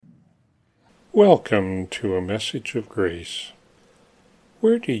Welcome to a message of grace.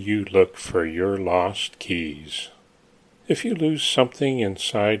 Where do you look for your lost keys? If you lose something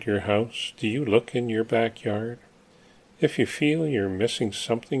inside your house, do you look in your backyard? If you feel you're missing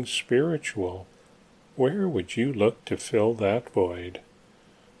something spiritual, where would you look to fill that void?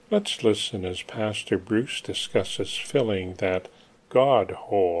 Let's listen as Pastor Bruce discusses filling that God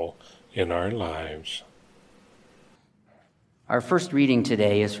hole in our lives. Our first reading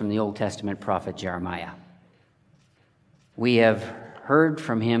today is from the Old Testament prophet Jeremiah. We have heard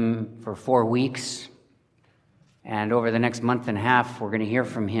from him for 4 weeks, and over the next month and a half, we're going to hear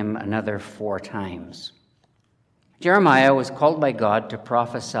from him another 4 times. Jeremiah was called by God to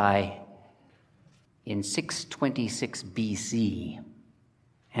prophesy in 626 BC,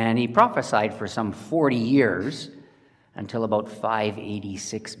 and he prophesied for some 40 years until about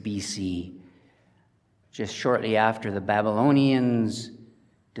 586 BC. Just shortly after the Babylonians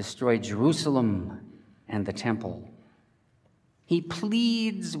destroyed Jerusalem and the temple. He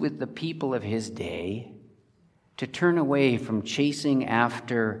pleads with the people of his day to turn away from chasing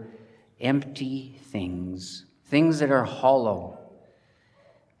after empty things that are hollow,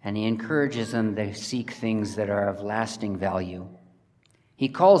 and he encourages them to seek things that are of lasting value. He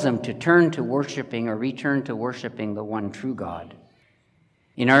calls them to return to worshiping the one true God.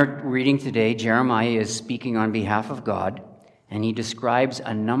 In our reading today, Jeremiah is speaking on behalf of God, and he describes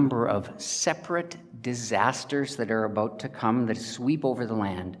a number of separate disasters that are about to come that sweep over the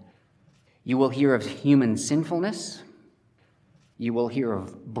land. You will hear of human sinfulness. You will hear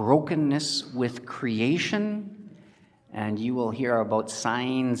of brokenness with creation, and you will hear about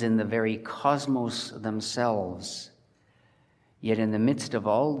signs in the very cosmos themselves. Yet in the midst of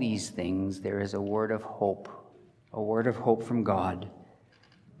all these things, there is a word of hope from God.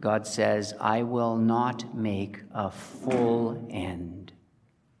 God says, I will not make a full end.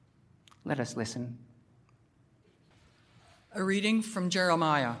 Let us listen. A reading from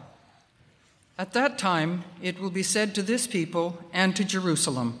Jeremiah. At that time it will be said to this people and to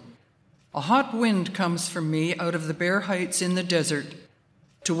Jerusalem, a hot wind comes from me out of the bare heights in the desert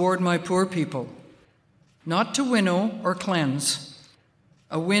toward my poor people, not to winnow or cleanse,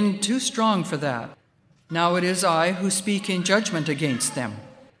 a wind too strong for that. Now it is I who speak in judgment against them.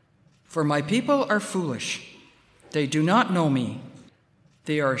 For my people are foolish. They do not know me.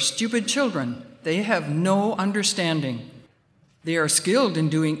 They are stupid children. They have no understanding. They are skilled in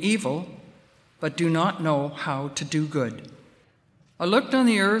doing evil, but do not know how to do good. I looked on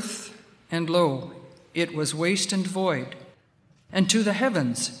the earth, and lo, it was waste and void, and to the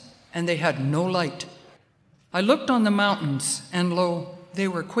heavens, and they had no light. I looked on the mountains, and lo, they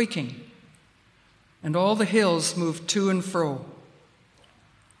were quaking, and all the hills moved to and fro.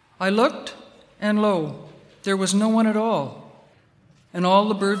 I looked, and lo, there was no one at all, and all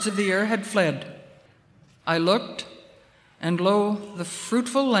the birds of the air had fled. I looked, and lo, the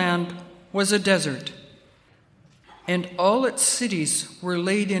fruitful land was a desert, and all its cities were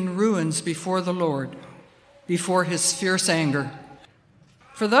laid in ruins before the Lord, before his fierce anger.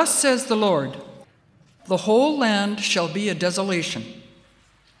 For thus says the Lord, the whole land shall be a desolation,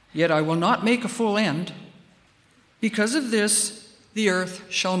 yet I will not make a full end. Because of this, the earth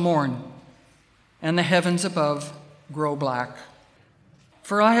shall mourn, and the heavens above grow black.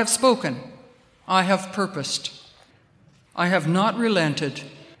 For I have spoken, I have purposed, I have not relented,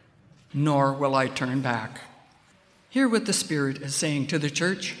 nor will I turn back. Hear what the Spirit is saying to the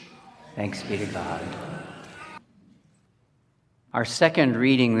church. Thanks be to God. Our second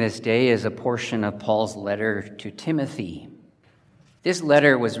reading this day is a portion of Paul's letter to Timothy. This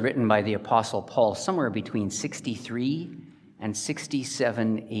letter was written by the Apostle Paul somewhere between 63 and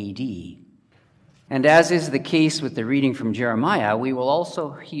 67 AD. And as is the case with the reading from Jeremiah, we will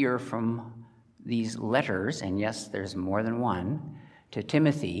also hear from these letters, and yes, there's more than one, to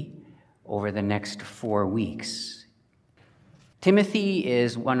Timothy over the next 4 weeks. Timothy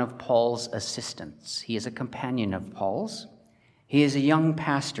is one of Paul's assistants. He is a companion of Paul's. He is a young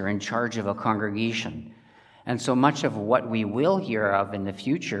pastor in charge of a congregation. And so much of what we will hear of in the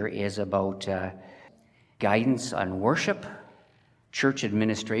future is about guidance on worship, church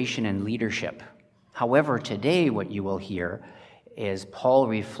administration, and leadership. However, today what you will hear is Paul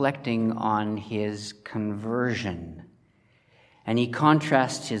reflecting on his conversion. And he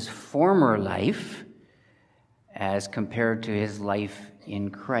contrasts his former life as compared to his life in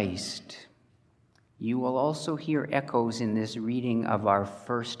Christ. You will also hear echoes in this reading of our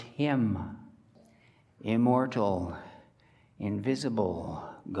first hymn, Immortal, Invisible,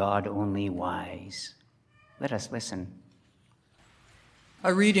 God Only Wise. Let us listen.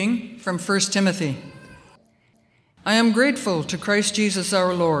 A reading from 1 Timothy. I am grateful to Christ Jesus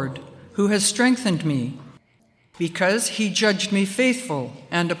our Lord, who has strengthened me, because he judged me faithful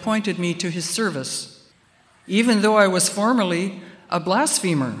and appointed me to his service, even though I was formerly a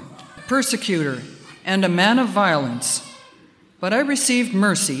blasphemer, persecutor, and a man of violence. But I received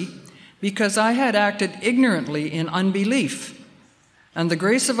mercy because I had acted ignorantly in unbelief, and the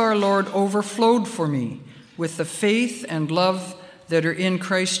grace of our Lord overflowed for me with the faith and love that are in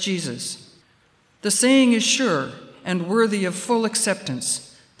Christ Jesus. The saying is sure and worthy of full acceptance,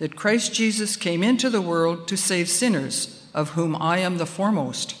 that Christ Jesus came into the world to save sinners, of whom I am the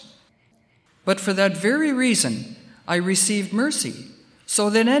foremost. But for that very reason I received mercy, so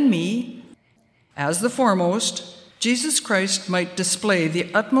that in me, as the foremost, Jesus Christ might display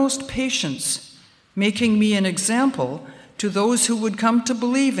the utmost patience, making me an example to those who would come to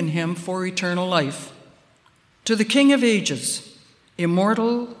believe in him for eternal life. To the King of ages,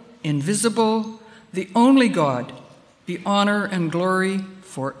 immortal, invisible, the only God, be honor and glory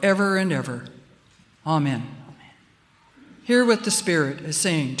forever and ever. Amen. Hear what the Spirit is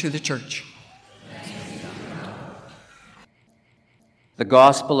saying to the church. The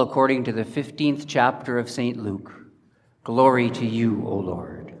Gospel according to the 15th chapter of St. Luke. Glory to you, O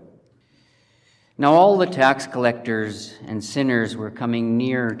Lord. Now all the tax collectors and sinners were coming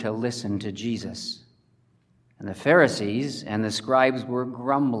near to listen to Jesus. And the Pharisees and the scribes were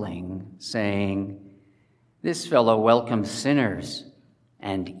grumbling, saying, "This fellow welcomes sinners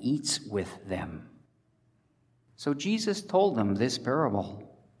and eats with them." So Jesus told them this parable.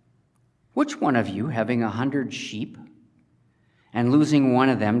 Which one of you, having 100 sheep, and losing one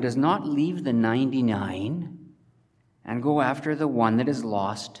of them, does not leave the 99 and go after the one that is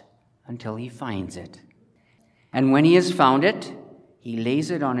lost until he finds it? And when he has found it, he lays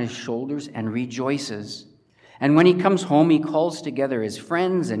it on his shoulders and rejoices. And when he comes home, he calls together his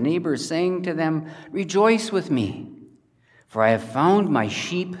friends and neighbors, saying to them, "Rejoice with me, for I have found my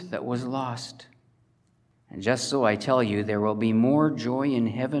sheep that was lost." And just so I tell you, there will be more joy in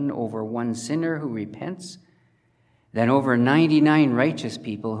heaven over one sinner who repents than over 99 righteous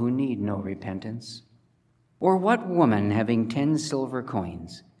people who need no repentance. Or what woman, having 10 silver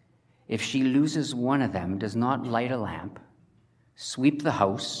coins, if she loses one of them, does not light a lamp, sweep the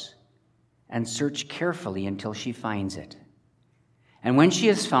house, and search carefully until she finds it? And when she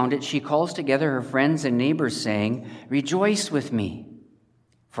has found it, she calls together her friends and neighbors, saying, "Rejoice with me,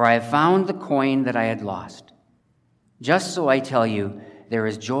 for I have found the coin that I had lost." Just so I tell you, there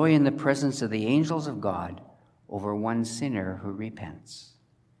is joy in the presence of the angels of God over one sinner who repents.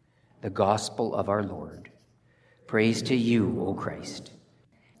 The Gospel of our Lord. Praise to you, O Christ.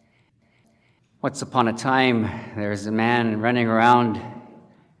 Once upon a time, there was a man running around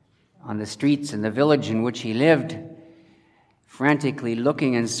on the streets in the village in which he lived, frantically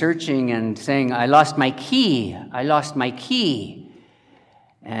looking and searching and saying, "I lost my key, I lost my key."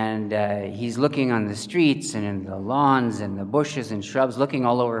 And he's looking on the streets and in the lawns and the bushes and shrubs, looking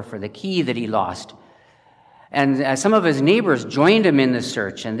all over for the key that he lost. And some of his neighbors joined him in the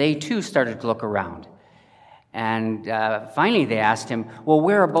search, and they too started to look around. And finally they asked him, "Well,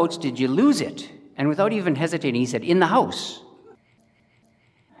 whereabouts did you lose it?" And without even hesitating, he said, "In the house."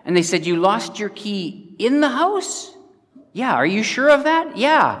 And they said, "You lost your key in the house?" "Yeah." "Are you sure of that?"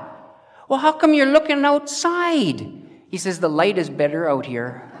 "Yeah." "Well, how come you're looking outside?" He says, "The light is better out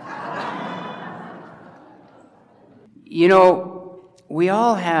here." You know, we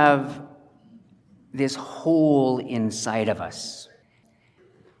all have this hole inside of us,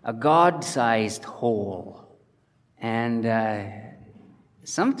 a God-sized hole. And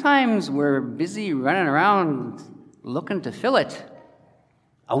sometimes we're busy running around looking to fill it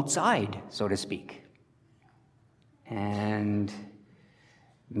outside, so to speak. And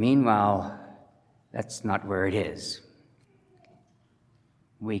meanwhile, that's not where it is.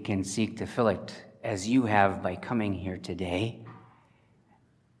 We can seek to fill it as you have by coming here today,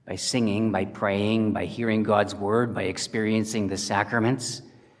 by singing, by praying, by hearing God's word, by experiencing the sacraments,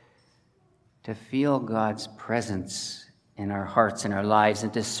 to feel God's presence in our hearts and our lives,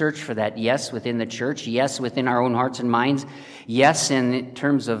 and to search for that, yes, within the church, yes, within our own hearts and minds, yes, in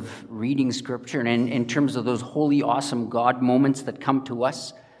terms of reading Scripture, and in terms of those holy, awesome God moments that come to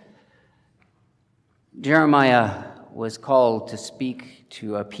us. Jeremiah was called to speak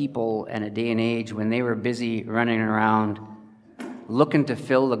to a people and a day and age when they were busy running around looking to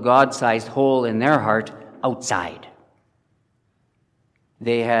fill the God-sized hole in their heart outside.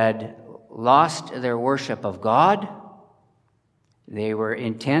 They had lost their worship of God. They were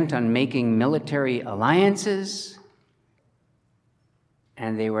intent on making military alliances,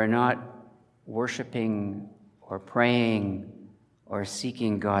 and they were not worshiping or praying or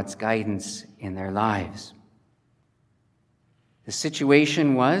seeking God's guidance in their lives. The The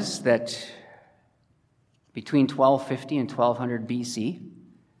situation was that between 1250 and 1200 BC,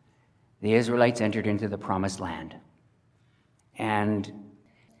 the Israelites entered into the Promised Land. And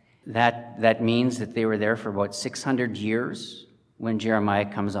that means that they were there for about 600 years when Jeremiah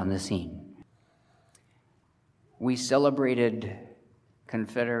comes on the scene. We celebrated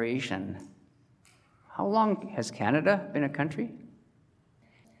Confederation. How long has Canada been a country?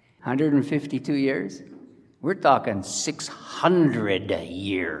 152 years? We're talking 600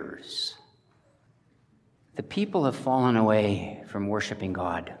 years. The people have fallen away from worshiping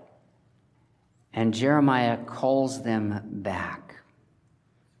God, and Jeremiah calls them back.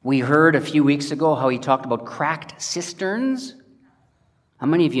 We heard a few weeks ago how he talked about cracked cisterns. How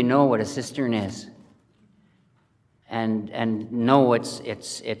many of you know what a cistern is? And no,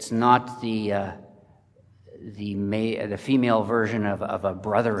 it's not the female version of a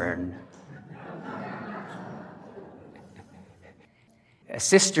brother. A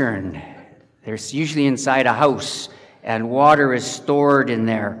cistern, there's usually inside a house, and water is stored in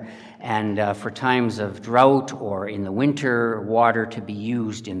there, and for times of drought or in the winter, water to be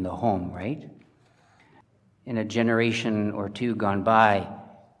used in the home, right? In a generation or two gone by,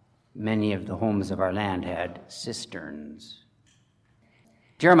 many of the homes of our land had cisterns.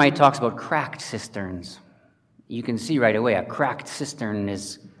 Jeremiah talks about cracked cisterns. You can see right away a cracked cistern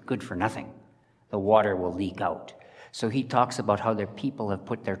is good for nothing. The water will leak out. So he talks about how their people have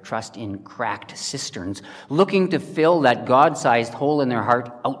put their trust in cracked cisterns, looking to fill that God-sized hole in their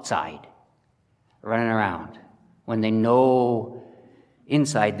heart outside, running around. When they know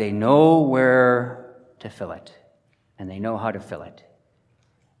inside, they know where to fill it, and they know how to fill it.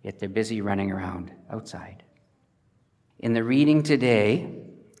 Yet they're busy running around outside. In the reading today,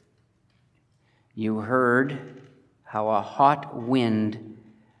 you heard how a hot wind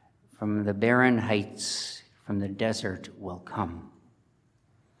from the barren heights, from the desert, will come.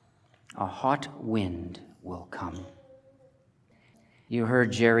 A hot wind will come. You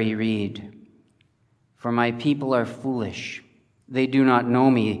heard Jerry read, "For my people are foolish. They do not know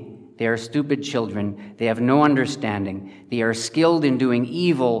me. They are stupid children. They have no understanding. They are skilled in doing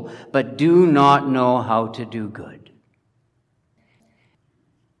evil, but do not know how to do good."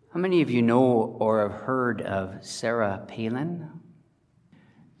 How many of you know or have heard of Sarah Palin,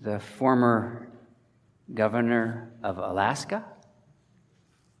 the former governor of Alaska?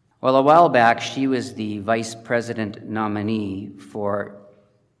 Well, a while back, she was the vice president nominee for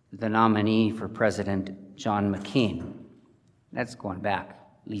President John McCain. That's going back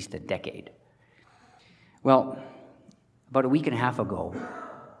at least a decade. Well, about a week and a half ago,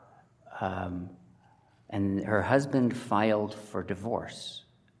 and her husband filed for divorce.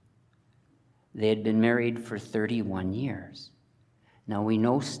 They had been married for 31 years. Now, we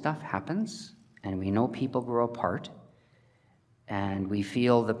know stuff happens, and we know people grow apart, and we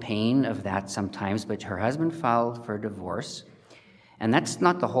feel the pain of that sometimes, but her husband filed for divorce, and that's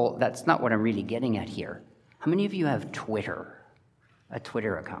not what I'm really getting at here. How many of you have Twitter, a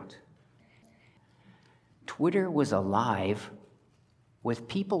Twitter account? Twitter was alive with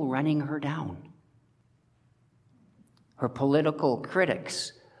people running her down. Her political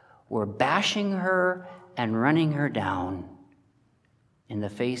critics were bashing her and running her down in the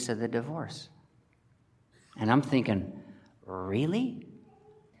face of the divorce. And I'm thinking, really?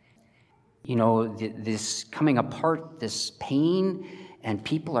 You know, this coming apart, this pain, and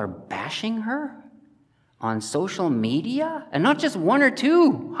people are bashing her on social media? And not just one or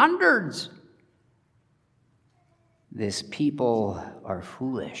two, hundreds. This people are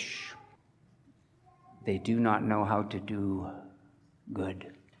foolish. They do not know how to do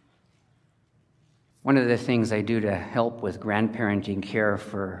good. One of the things I do to help with grandparenting care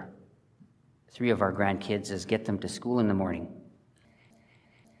for 3 of our grandkids is get them to school in the morning.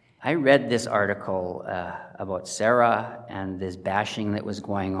 I read this article about Sarah and this bashing that was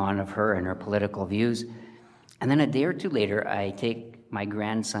going on of her and her political views. And then a day or two later, I take my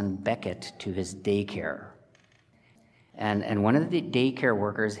grandson Beckett to his daycare. And one of the daycare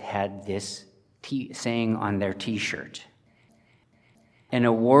workers had this saying on their T-shirt. In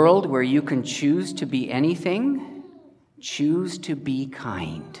a world where you can choose to be anything, choose to be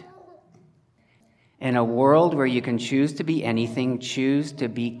kind. In a world where you can choose to be anything, choose to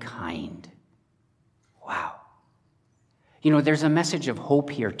be kind. Wow. You know, there's a message of hope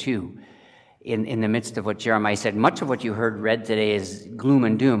here, too, in the midst of what Jeremiah said. Much of what you heard read today is gloom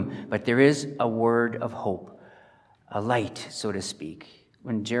and doom, but there is a word of hope, a light, so to speak.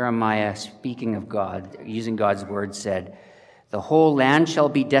 When Jeremiah, speaking of God, using God's word, said, "The whole land shall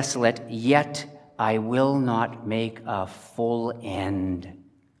be desolate, yet I will not make a full end."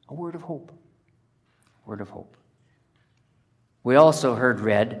 A word of hope. Word of hope. We also heard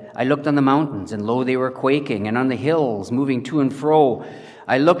read, I looked on the mountains, and lo, they were quaking, and on the hills, moving to and fro.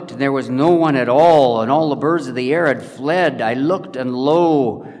 I looked, and there was no one at all, and all the birds of the air had fled. I looked, and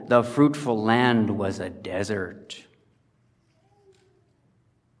lo, the fruitful land was a desert.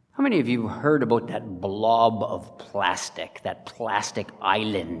 How many of you heard about that blob of plastic, that plastic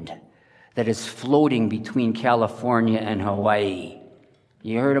island that is floating between California and Hawaii?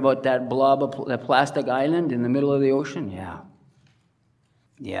 You heard about that blob of the plastic island in the middle of the ocean? Yeah.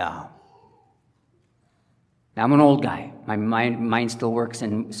 Now, I'm an old guy. My mind still works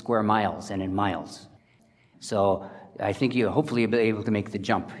in square miles and in miles. So I think hopefully you'll be able to make the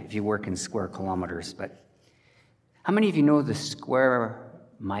jump if you work in square kilometers. But how many of you know the square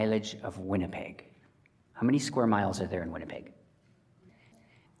mileage of Winnipeg? How many square miles are there in Winnipeg?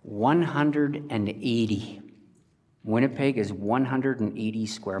 180. Winnipeg is 180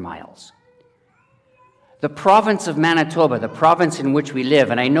 square miles. The province of Manitoba, the province in which we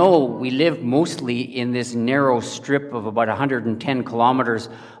live, and I know we live mostly in this narrow strip of about 110 kilometers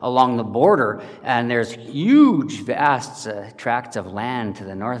along the border, and there's huge, vast tracts of land to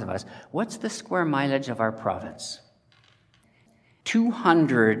the north of us. What's the square mileage of our province?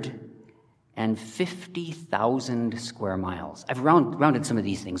 250,000 square miles. I've rounded some of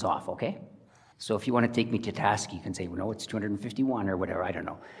these things off, okay? So if you want to take me to task, you can say, well, no, it's 251 or whatever, I don't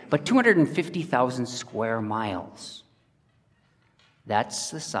know. But 250,000 square miles. That's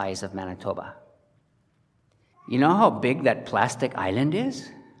the size of Manitoba. You know how big that plastic island is?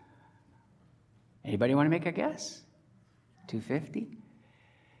 Anybody want to make a guess? 250?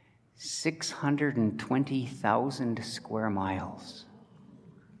 620,000 square miles.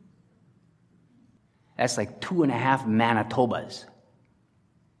 That's like 2.5 Manitobas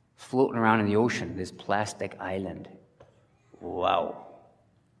floating around in the ocean, this plastic island. Wow.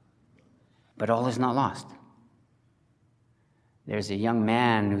 But all is not lost. There's a young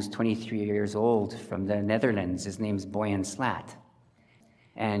man who's 23 years old from the Netherlands. His name's Boyan Slat.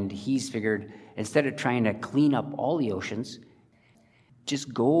 And he's figured, instead of trying to clean up all the oceans,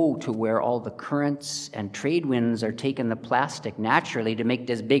 just go to where all the currents and trade winds are taking the plastic naturally to make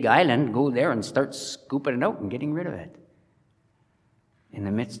this big island, go there and start scooping it out and getting rid of it. In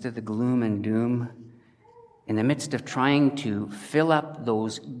the midst of the gloom and doom, in the midst of trying to fill up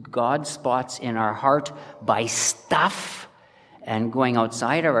those God spots in our heart by stuff and going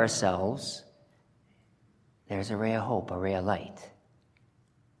outside of ourselves, there's a ray of hope, a ray of light.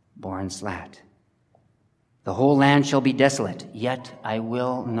 Boyan Slat. The whole land shall be desolate, yet I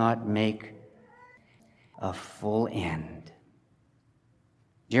will not make a full end.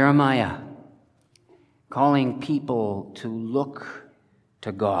 Jeremiah, calling people to look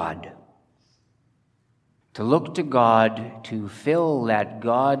to God. To look to God to fill that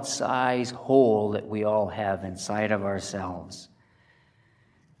God-sized hole that we all have inside of ourselves.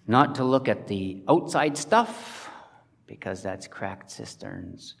 Not to look at the outside stuff, because that's cracked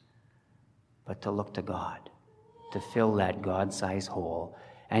cisterns, but to look to God, to fill that God-sized hole.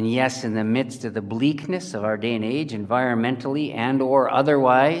 And yes, in the midst of the bleakness of our day and age, environmentally and or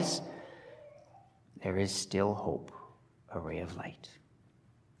otherwise, there is still hope, a ray of light.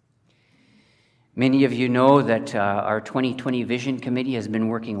 Many of you know that our 2020 Vision Committee has been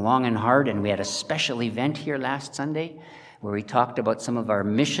working long and hard, and we had a special event here last Sunday where we talked about some of our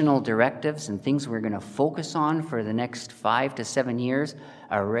missional directives and things we're going to focus on for the next 5 to 7 years,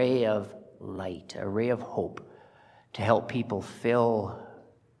 a ray of light, a ray of hope to help people fill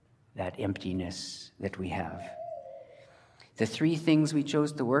that emptiness that we have. The 3 things we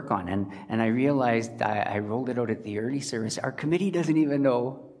chose to work on, and I realized I rolled it out at the early service. Our committee doesn't even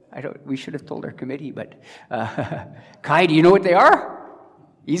know. We should have told our committee, but Kai, do you know what they are?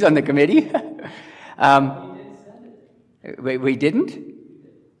 He's on the committee. We didn't?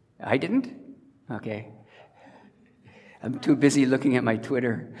 I didn't? Okay. I'm too busy looking at my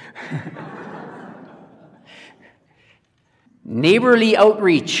Twitter. Neighborly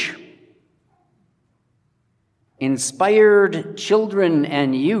outreach. Inspired children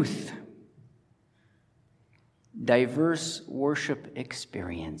and youth. Diverse worship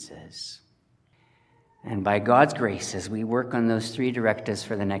experiences. And by God's grace, as we work on those 3 directives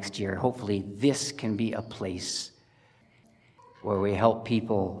for the next year, hopefully this can be a place where we help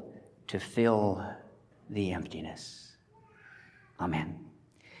people to fill the emptiness. Amen.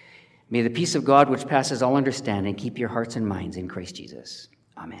 May the peace of God, which passes all understanding, keep your hearts and minds in Christ Jesus.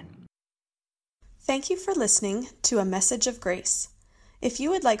 Amen. Thank you for listening to A Message of Grace. If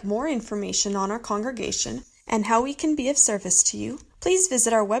you would like more information on our congregation and how we can be of service to you, please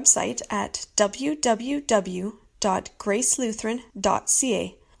visit our website at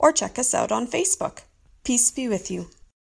www.gracelutheran.ca or check us out on Facebook. Peace be with you.